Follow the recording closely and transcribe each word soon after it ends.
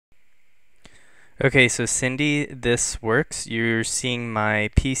Okay, so Cindy, this works. You're seeing my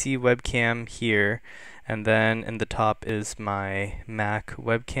PC webcam here, and then in the top is my Mac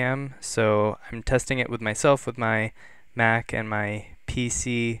webcam. So I'm testing it with myself with my Mac and my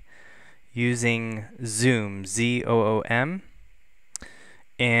PC using Zoom, Z-O-O-M,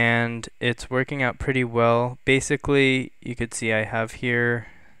 and it's working out pretty well. Basically, you could see I have here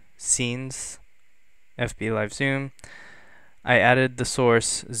scenes, FB Live Zoom. I added the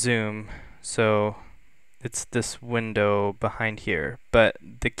source Zoom, so it's this window behind here. But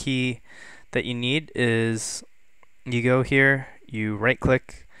the key that you need is you go here, you right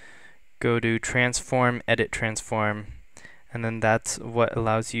click, go to transform, edit transform, and then that's what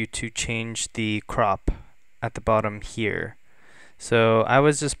allows you to change the crop at the bottom here. So I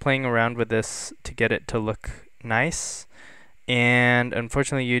was just playing around with this to get it to look nice, and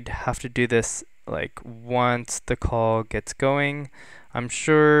unfortunately you'd have to do this like once the call gets going. I'm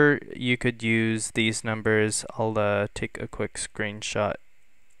sure you could use these numbers. I'll take a quick screenshot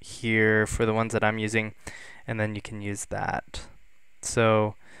here for the ones that I'm using, and then you can use that.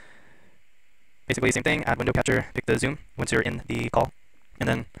 So basically same thing, add window capture, pick the zoom once you're in the call, and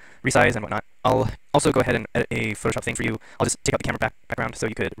then resize and whatnot. I'll also go ahead and edit a Photoshop thing for you. I'll just take out the camera background so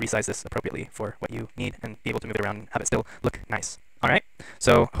you could resize this appropriately for what you need and be able to move it around and have it still look nice. Alright,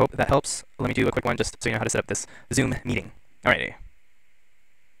 so hope that helps. Let me do a quick one just so you know how to set up this Zoom meeting. Alrighty.